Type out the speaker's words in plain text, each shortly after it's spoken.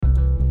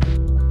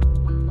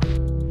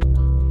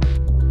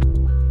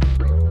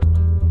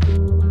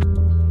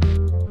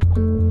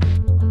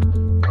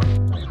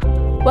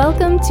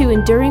Welcome to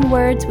Enduring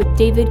Words with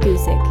David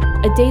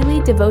Guzik, a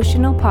daily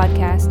devotional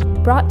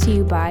podcast brought to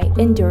you by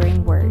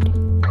Enduring Word.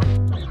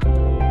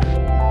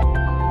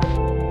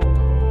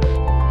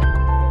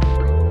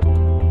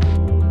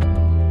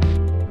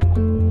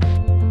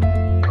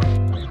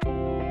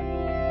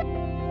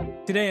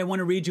 Today I want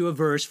to read you a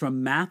verse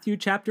from Matthew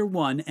chapter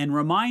 1 and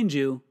remind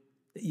you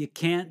that you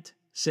can't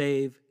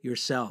save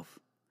yourself.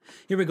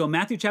 Here we go,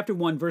 Matthew chapter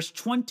 1, verse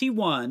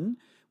 21,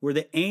 where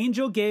the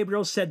angel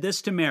Gabriel said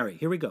this to Mary.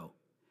 Here we go.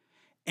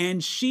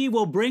 And she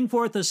will bring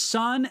forth a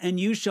son, and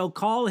you shall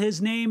call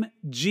his name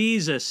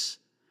Jesus,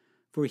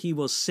 for he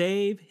will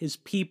save his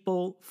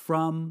people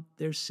from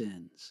their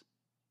sins.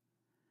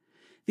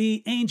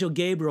 The angel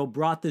Gabriel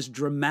brought this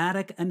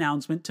dramatic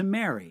announcement to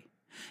Mary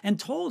and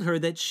told her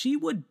that she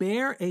would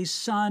bear a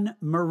son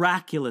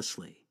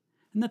miraculously,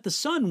 and that the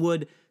son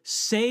would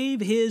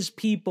save his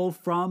people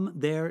from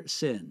their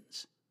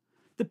sins.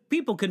 The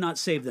people could not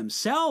save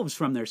themselves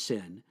from their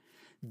sin.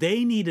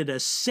 They needed a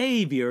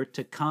Savior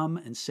to come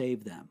and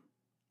save them.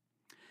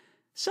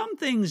 Some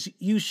things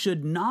you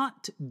should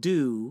not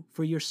do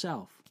for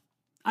yourself.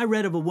 I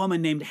read of a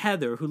woman named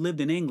Heather who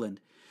lived in England.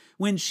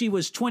 When she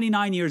was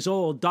 29 years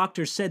old,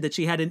 doctors said that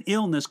she had an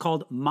illness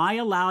called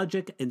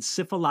myalgic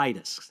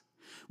encephalitis,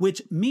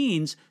 which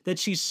means that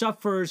she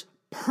suffers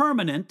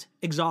permanent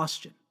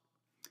exhaustion.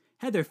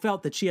 Heather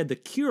felt that she had the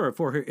cure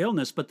for her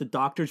illness, but the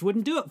doctors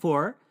wouldn't do it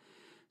for her.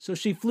 So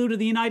she flew to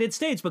the United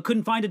States, but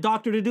couldn't find a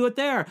doctor to do it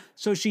there.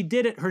 So she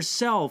did it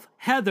herself.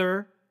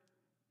 Heather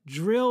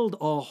drilled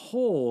a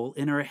hole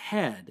in her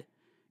head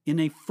in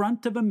the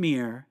front of a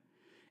mirror,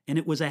 and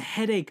it was a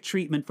headache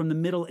treatment from the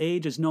Middle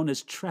Ages known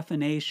as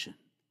trephination.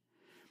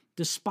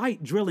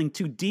 Despite drilling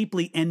too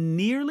deeply and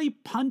nearly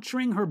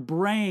puncturing her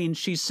brain,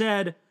 she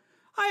said,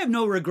 "I have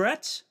no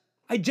regrets.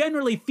 I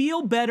generally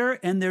feel better,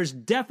 and there's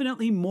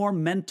definitely more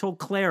mental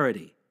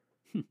clarity."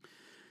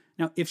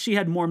 Now, if she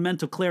had more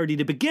mental clarity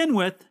to begin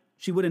with,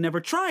 she would have never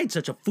tried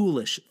such a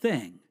foolish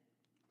thing.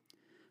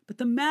 But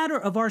the matter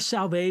of our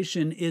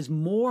salvation is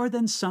more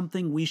than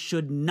something we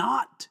should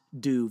not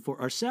do for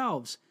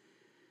ourselves.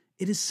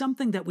 It is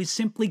something that we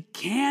simply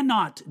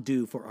cannot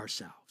do for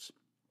ourselves.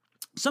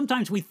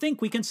 Sometimes we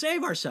think we can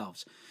save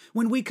ourselves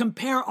when we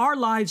compare our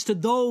lives to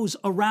those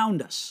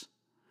around us.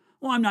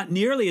 "Well, I'm not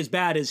nearly as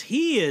bad as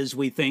he is,"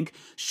 we think.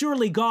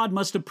 "Surely God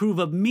must approve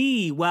of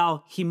me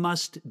while he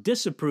must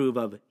disapprove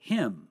of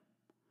him."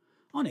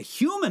 On a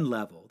human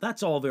level,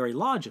 that's all very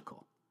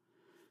logical.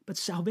 But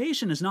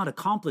salvation is not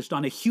accomplished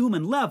on a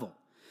human level.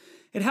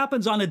 It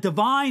happens on a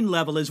divine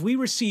level as we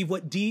receive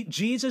what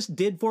Jesus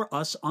did for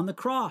us on the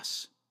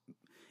cross.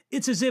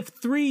 It's as if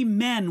three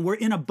men were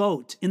in a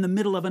boat in the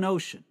middle of an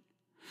ocean,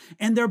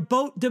 and their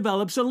boat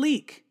develops a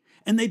leak,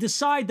 and they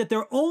decide that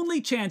their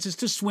only chance is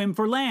to swim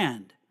for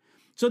land.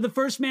 So the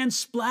first man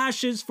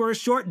splashes for a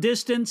short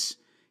distance.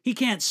 He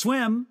can't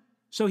swim,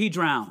 so he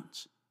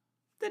drowns.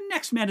 The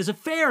next man is a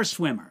fair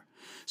swimmer,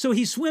 so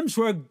he swims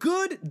for a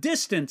good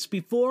distance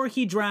before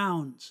he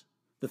drowns.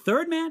 The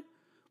third man,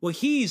 well,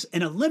 he's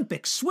an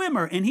Olympic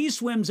swimmer, and he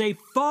swims a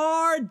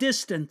far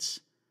distance,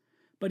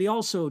 but he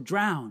also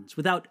drowns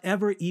without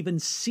ever even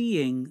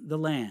seeing the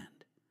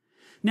land.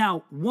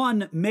 Now,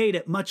 one made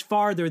it much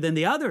farther than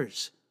the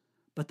others,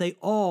 but they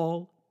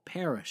all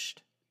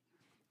perished.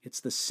 It's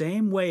the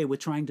same way with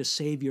trying to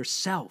save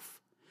yourself.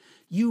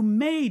 You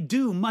may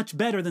do much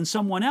better than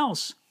someone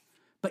else,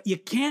 but you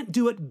can't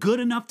do it good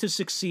enough to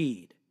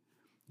succeed.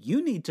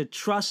 You need to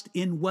trust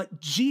in what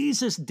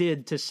Jesus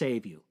did to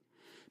save you,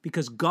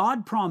 because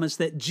God promised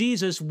that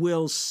Jesus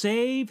will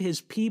save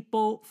his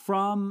people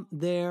from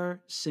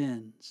their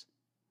sins.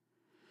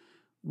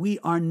 We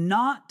are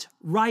not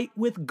right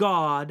with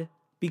God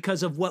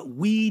because of what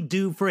we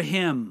do for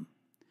him.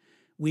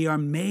 We are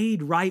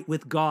made right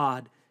with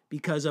God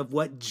because of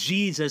what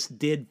Jesus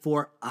did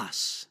for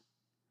us.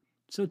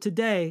 So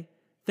today,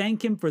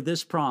 thank him for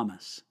this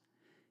promise.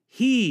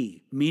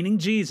 He, meaning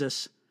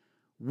Jesus,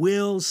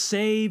 will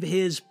save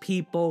his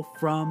people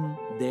from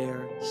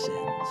their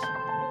sins.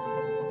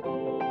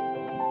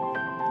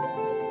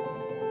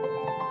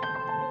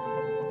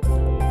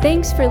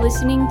 Thanks for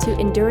listening to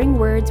Enduring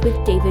Words with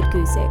David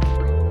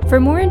Guzik. For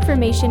more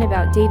information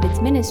about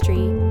David's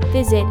ministry,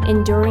 visit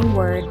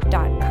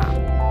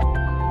enduringword.com.